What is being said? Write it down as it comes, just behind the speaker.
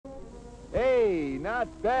Hey,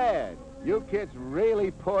 not bad. You kids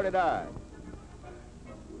really poured it on.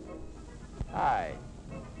 Hi,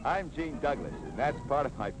 I'm Gene Douglas, and that's part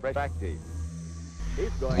of my fresh track team.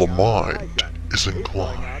 He's going The out for mind high jump. is He's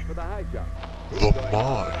going inclined. out for the high jump. He's The going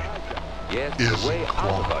out for mind high jump. Yes, is the way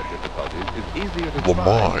out of inclined. our difficulties is easier to The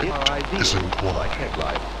find mind if our ideals, is inclined. like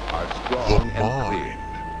headlights, are The strong and mind clear.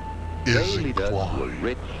 is They lead us to a inclined.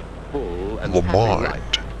 rich, full, and The happy mind life.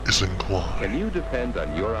 is inclined. Can you depend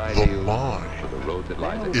on your The ideals mind for the road that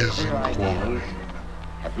lies ahead? is inclined.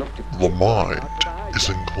 The He's mind going out for the high is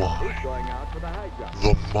jump. inclined. He's going out for the high jump.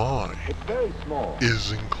 The mind It's very small.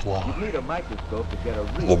 is You inclined. need a microscope to get a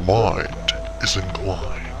real The good mind look. is He's inclined.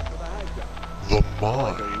 going out for the high jump. The Boys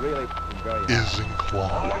mind are really very is high.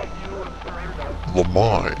 inclined. The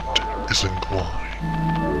mind is inclined.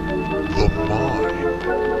 The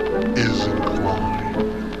mind is inclined.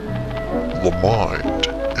 The mind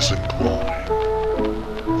is inclined.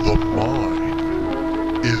 The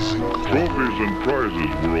mind is inclined. Trophies and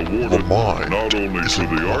prizes were The awarded mind not only is to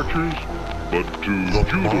the inclined. archers, but to The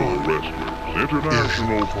judo mind wrestlers,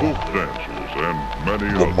 international is folk inclined. dancers, and many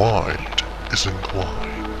The others. mind is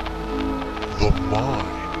inclined. The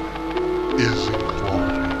mind is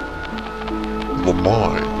inclined. The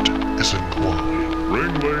mind is inclined.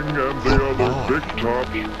 Ringling and the The other mind big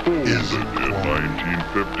tops folded is in inclined.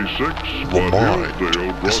 1956, The but mind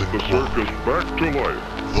Hillsdale is brought the inclined. circus back to life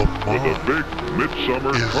The with a mind big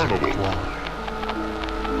midsummer is carnival. inclined.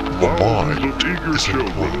 The Thousands mind of eager is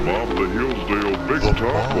children inclined. mobbed the Hillsdale Big The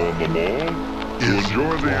Top on the mind mall to is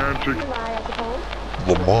enjoy the inclined. antics.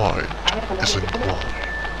 The mind is inclined.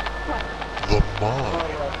 The mind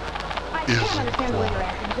is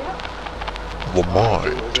inclined. The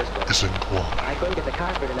mind is inclined. I couldn't get the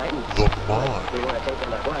car for tonight. The mind We want to take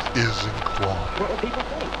them to bus. is inclined. What will people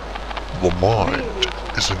think? The mind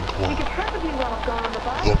is We inclined. could perfectly well have gone on the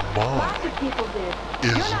bus. The Lots mind of people did.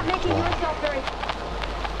 is You're not making inclined. yourself very...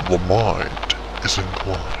 The mind is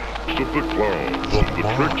inclined. Of the clouds The and the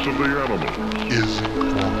tricks of the animals. Is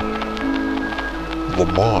inclined. The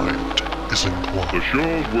mind is inclined. The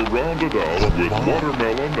shows were rounded out The with mind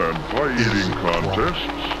watermelon and pie is eating inclined.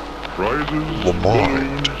 contests, prizes, The mind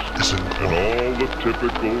balloons, is and inclined. all the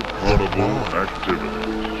typical carnival mind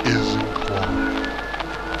activities. Is inclined.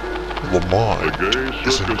 The The mind gay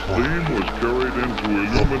is circus inclined. theme was carried into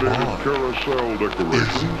illuminated mind carousel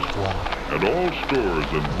Is decorations, inclined. and all stores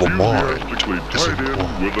The mind enthusiastically is tied in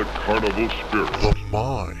inclined. with a carnival spirit. The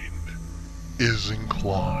mind is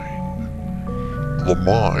inclined. The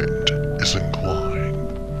mind is inclined.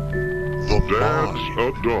 The Dance mind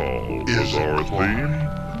a Doll is was our inclined.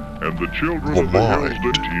 theme, and the children The of the mind Hills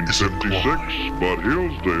in is 1956, but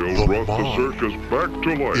Hillsdale The brought the mind circus back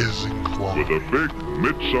to life is inclined. with a big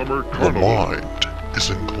midsummer The carnival. mind is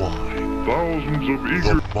inclined. Thousands of The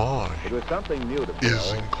eager mind It was something new to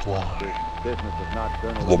is Bill. inclined. This business of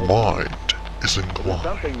nocturnal The emission. mind is It was inclined.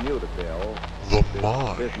 something new to Bill. The This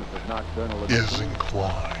mind business of nocturnal is emission.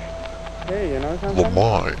 inclined. Hey, you know The something?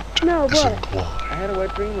 mind No, is what? inclined. I had a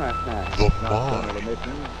wet dream last night. The Nocturnal mind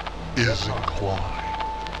emission. is inclined.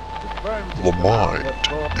 The sperm The system mind was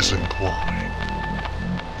full- is inclined.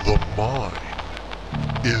 The mind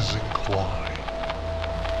is inclined.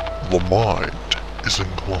 The mind is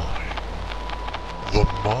inclined. The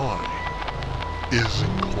mind is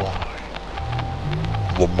inclined.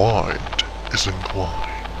 The mind is inclined.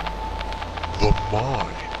 The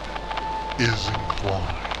mind is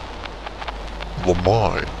inclined. The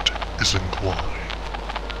mind is inclined.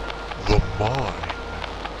 The mind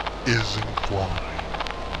is inclined.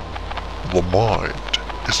 The mind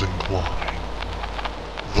is inclined.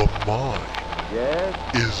 The mind Yes,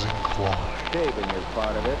 is inclined. shaving is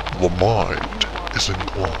part of it. The mind is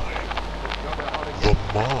inclined. The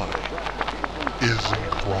mind is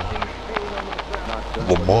inclined.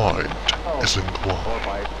 The mind is inclined. Or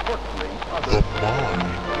by torturing The others.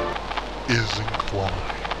 mind is inclined.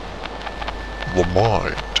 The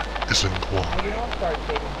mind is inclined. We all start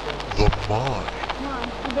dating soon. The mind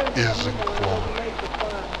Mom, you better is get up and inclined. late for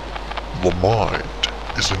fun. The mind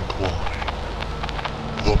is inclined.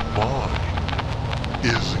 The mind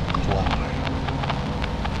is inclined.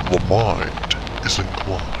 The mind is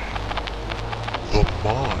inclined. The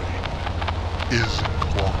mind is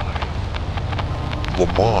inclined. The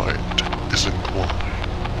mind is inclined.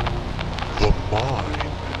 The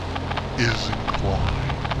mind is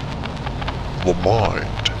inclined. The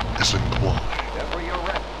mind is inclined. Every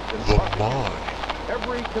arrest and The prosecution, mind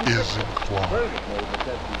every is conviction, inclined. vertical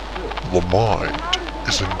necessity too. The mind How does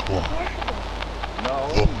is this get inclined. possible?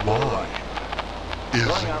 No, The you're mind right. is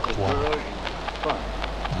Going out with inclined. girls is fun.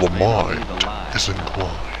 The mind is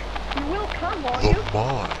inclined. You will come, won't The you?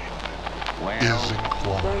 mind is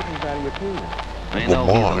inclined. Something's out of your penis. They The know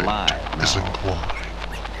he's mind alive is now. inclined.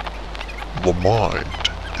 The mind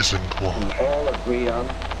is inclined. all agree on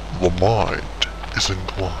The mind is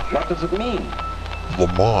inclined. what does it mean? The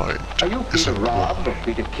mind Are you is free to rob inclined. or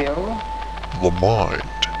free to kill? The mind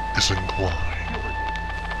is inclined.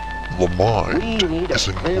 The mind We need a is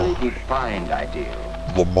clearly inclined. defined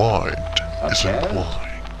ideal. The mind is Such as?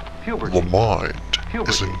 inclined. Puberty. The mind is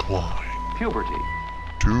Puberty. inclined Puberty.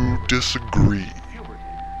 to disagree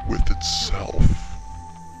with itself.